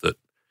instance, that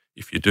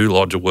if you do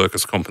lodge a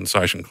workers'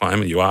 compensation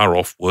claim and you are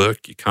off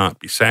work, you can't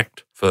be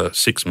sacked for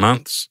 6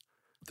 months.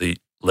 The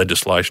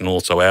legislation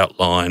also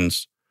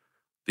outlines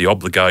the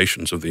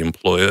obligations of the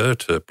employer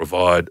to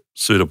provide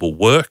suitable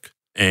work,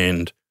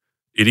 and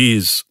it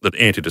is that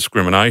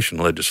anti-discrimination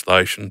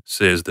legislation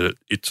says that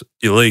it's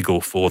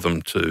illegal for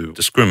them to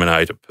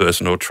discriminate a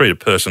person or treat a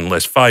person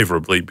less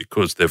favourably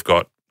because they've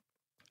got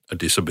a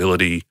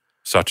disability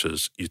such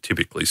as you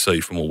typically see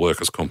from a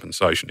workers'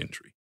 compensation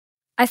injury.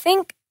 I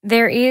think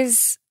there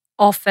is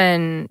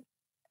often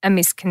a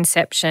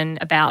misconception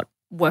about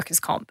workers'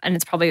 comp, and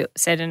it's probably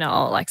said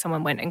like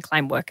someone went and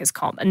claimed workers'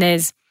 comp, and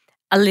there's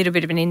a little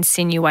bit of an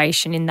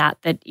insinuation in that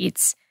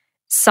it's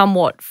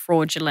somewhat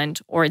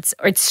fraudulent or it's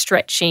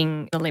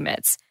stretching the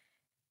limits.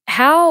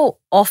 How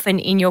often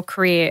in your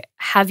career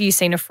have you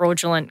seen a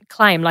fraudulent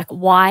claim? Like,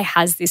 why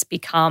has this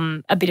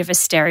become a bit of a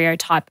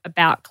stereotype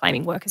about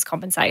claiming workers'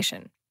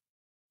 compensation?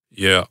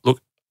 Yeah,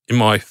 look, in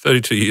my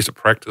 32 years of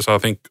practice, I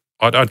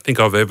don't think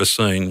I've ever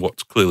seen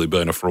what's clearly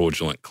been a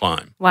fraudulent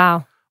claim.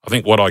 Wow. I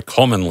think what I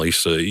commonly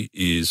see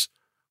is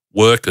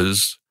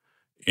workers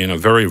in a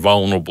very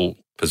vulnerable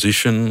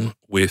position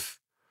with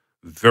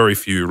very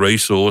few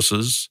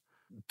resources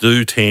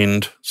do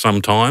tend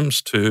sometimes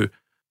to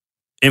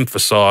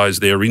emphasise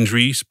their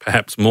injuries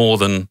perhaps more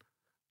than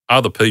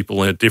other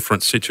people in a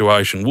different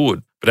situation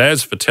would. But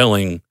as for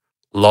telling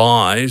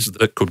lies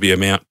that could be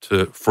amount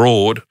to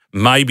fraud,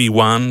 maybe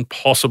one,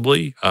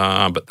 possibly,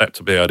 but that's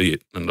about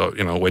it. And,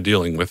 we're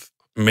dealing with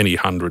many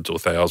hundreds or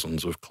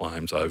thousands of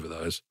claims over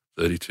those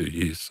 32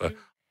 years. So,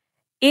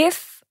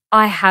 if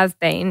I have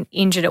been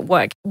injured at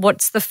work,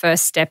 what's the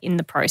first step in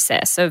the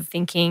process of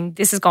thinking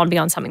this has gone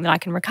beyond something that I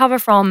can recover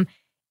from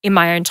in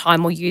my own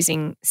time or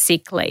using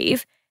sick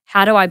leave?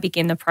 How do I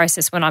begin the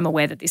process when I'm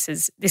aware that this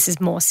is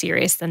more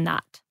serious than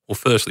that? Well,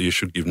 firstly, you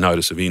should give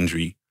notice of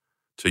injury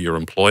to your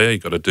employer.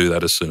 You've got to do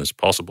that as soon as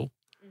possible.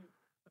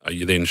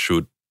 You then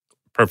should,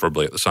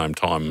 preferably at the same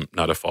time,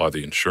 notify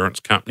the insurance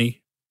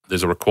company.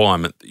 There's a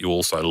requirement that you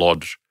also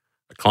lodge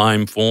a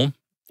claim form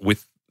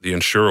with the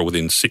insurer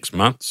within 6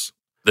 months.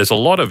 There's a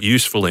lot of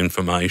useful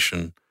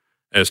information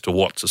as to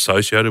what's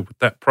associated with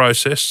that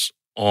process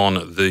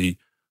on the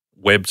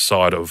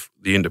website of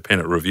the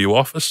Independent Review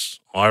Office,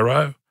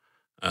 IRO,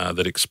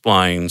 that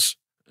explains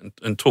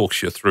and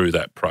talks you through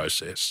that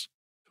process.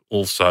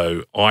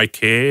 Also,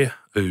 iCare,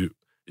 who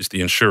is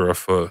the insurer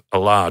for a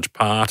large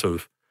part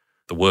of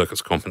the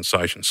workers'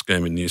 compensation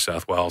scheme in New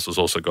South Wales, has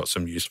also got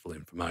some useful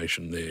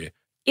information there.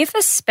 If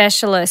a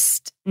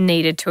specialist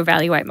needed to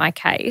evaluate my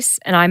case,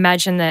 and I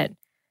imagine that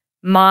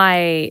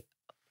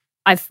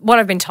what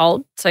I've been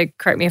told, so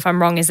correct me if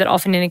I'm wrong, is that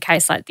often in a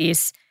case like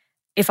this,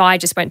 if I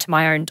just went to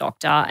my own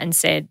doctor and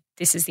said,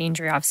 this is the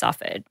injury I've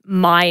suffered,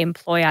 my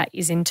employer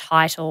is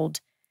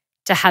entitled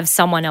to have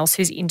someone else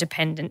who's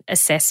independent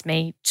assess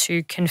me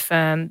to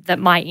confirm that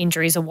my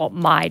injuries are what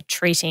my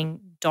treating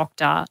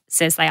doctor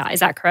says they are.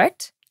 Is that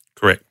correct?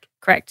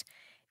 Correct.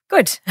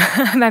 Good.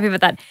 I'm happy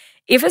with that.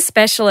 If a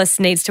specialist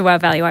needs to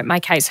evaluate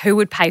my case, who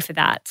would pay for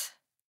that?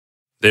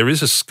 There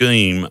is a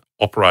scheme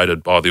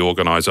operated by the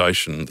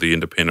organisation, the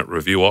Independent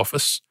Review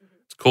Office.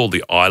 It's called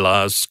the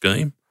ILARS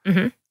scheme.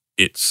 Mm-hmm.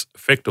 It's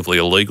effectively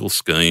a legal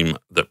scheme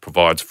that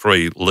provides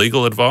free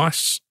legal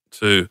advice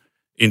to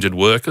injured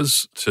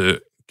workers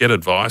to get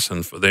advice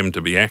and for them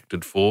to be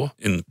acted for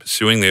in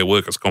pursuing their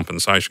workers'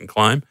 compensation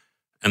claim,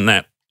 and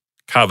that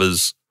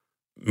covers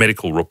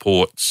medical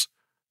reports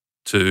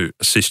to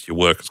assist your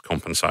workers'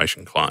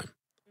 compensation claim.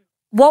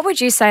 What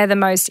would you say are the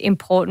most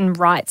important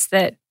rights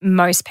that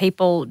most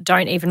people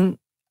don't even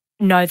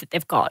know that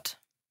they've got?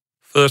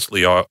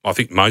 Firstly, I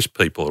think most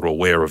people are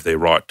aware of their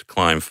right to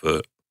claim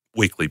for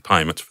weekly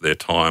payments for their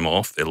time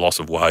off, their loss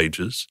of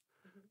wages.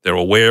 They're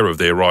aware of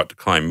their right to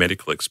claim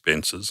medical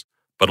expenses,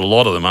 but a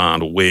lot of them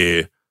aren't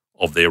aware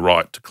of their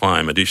right to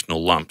claim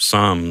additional lump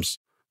sums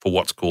for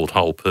what's called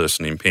whole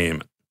person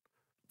impairment.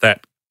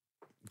 That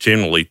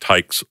generally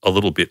takes a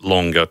little bit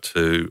longer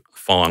to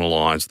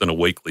finalise than a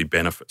weekly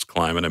benefits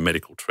claim and a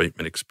medical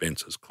treatment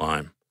expenses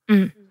claim.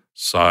 Mm.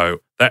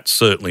 So that's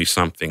certainly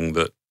something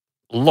that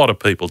a lot of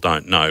people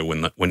don't know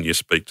when you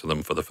speak to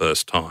them for the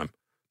first time.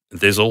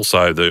 There's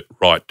also the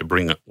right to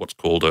bring what's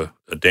called a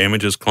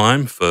damages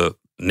claim for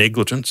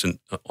negligence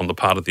on the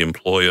part of the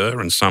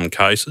employer in some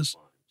cases.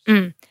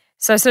 Mm.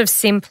 So sort of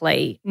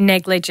simply,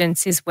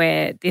 negligence is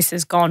where this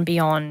has gone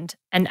beyond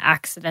an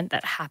accident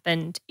that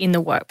happened in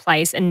the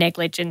workplace, and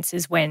negligence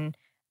is when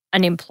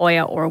an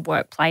employer or a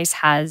workplace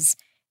has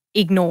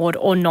ignored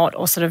or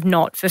sort of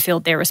not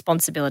fulfilled their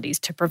responsibilities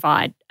to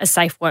provide a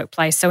safe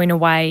workplace. So in a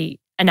way,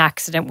 an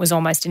accident was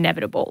almost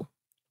inevitable.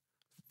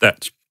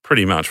 That's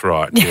pretty much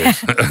right,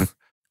 yes.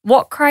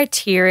 What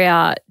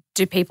criteria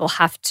do people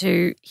have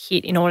to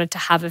hit in order to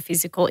have a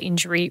physical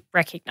injury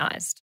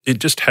recognised? It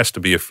just has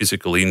to be a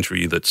physical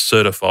injury that's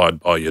certified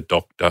by your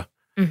doctor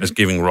as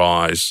giving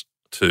rise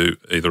to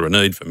either a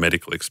need for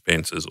medical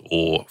expenses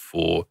or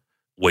for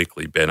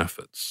weekly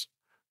benefits.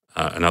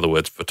 In other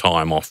words, for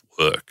time off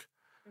work.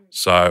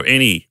 So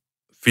any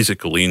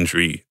physical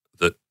injury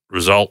that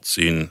results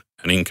in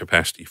an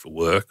incapacity for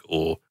work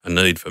or a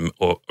need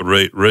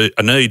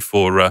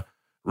for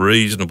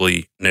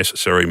reasonably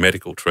necessary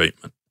medical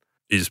treatment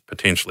is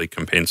potentially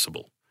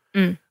compensable.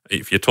 Mm.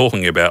 If you're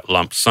talking about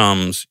lump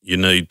sums, you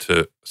need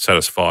to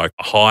satisfy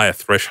a higher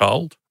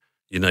threshold.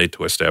 You need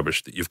to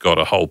establish that you've got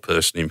a whole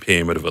person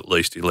impairment of at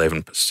least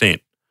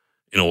 11%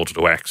 in order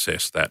to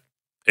access that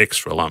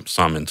extra lump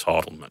sum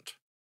entitlement.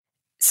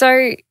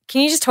 So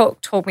can you just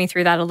talk me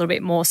through that a little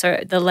bit more? So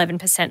the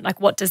 11%,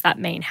 like what does that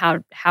mean?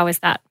 How is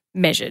that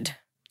measured?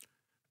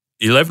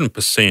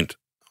 11%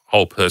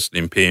 whole person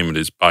impairment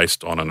is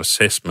based on an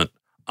assessment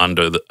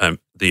under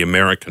the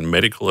American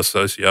Medical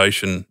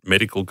Association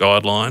medical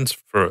guidelines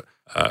for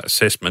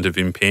assessment of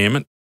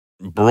impairment.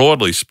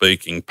 Broadly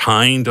speaking,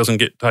 pain doesn't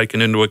get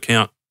taken into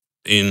account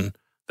in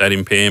that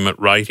impairment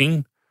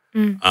rating.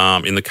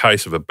 Mm. In the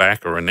case of a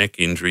back or a neck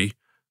injury,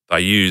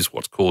 they use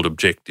what's called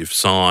objective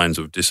signs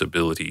of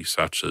disability,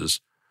 such as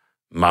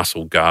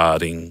muscle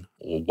guarding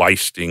or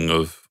wasting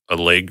of a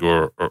leg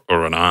or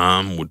an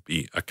arm would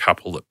be a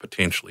couple that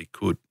potentially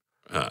could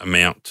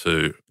amount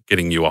to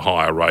getting you a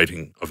higher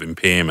rating of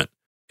impairment.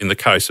 In the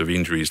case of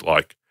injuries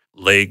like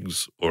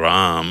legs or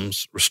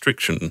arms,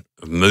 restriction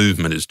of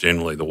movement is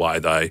generally the way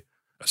they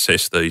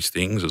assess these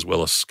things, as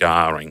well as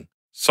scarring.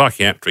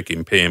 Psychiatric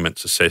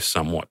impairments assess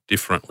somewhat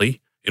differently.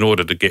 In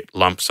order to get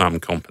lump sum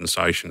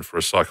compensation for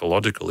a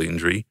psychological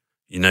injury,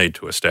 you need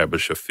to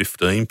establish a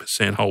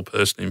 15% whole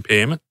person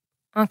impairment.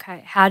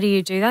 Okay. How do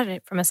you do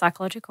that from a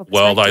psychological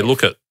perspective? Well,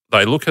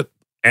 they look at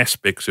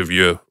aspects of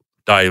your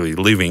daily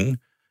living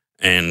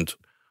and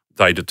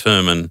they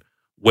determine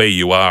where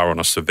you are on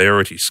a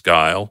severity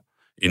scale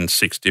in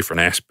 6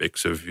 different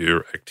aspects of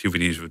your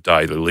activities of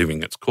daily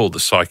living. It's called the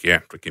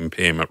Psychiatric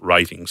Impairment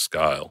Rating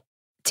Scale.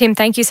 Tim,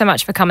 thank you so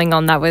much for coming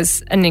on. That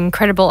was an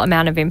incredible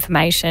amount of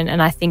information,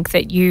 and I think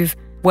that you've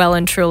well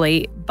and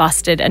truly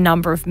busted a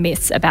number of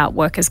myths about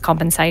workers'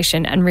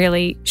 compensation and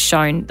really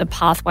shown the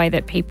pathway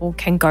that people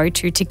can go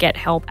to get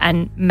help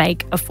and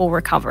make a full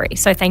recovery.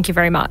 So thank you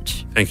very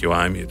much. Thank you,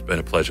 Amy. It's been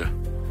a pleasure.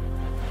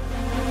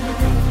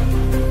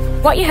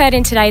 What you heard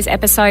in today's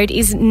episode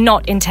is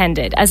not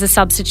intended as a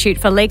substitute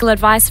for legal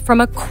advice from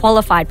a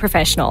qualified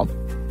professional.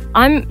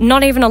 I'm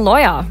not even a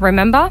lawyer,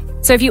 remember?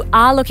 So if you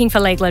are looking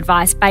for legal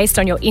advice based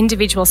on your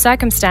individual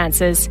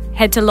circumstances,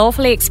 head to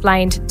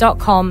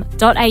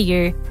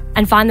lawfullyexplained.com.au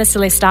and find the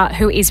solicitor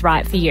who is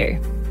right for you.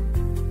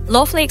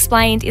 Lawfully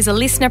Explained is a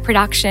listener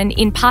production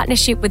in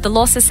partnership with the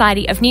Law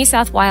Society of New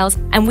South Wales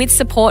and with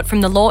support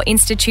from the Law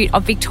Institute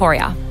of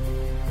Victoria.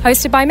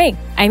 Hosted by me,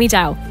 Amy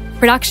Dale.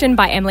 Production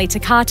by Emily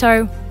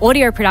Toccato,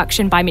 audio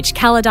production by Mitch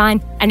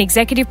Calladine, and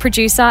executive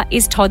producer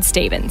is Todd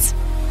Stevens.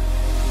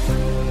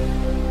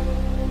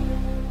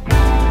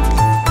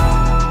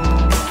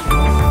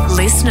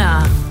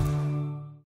 Listener.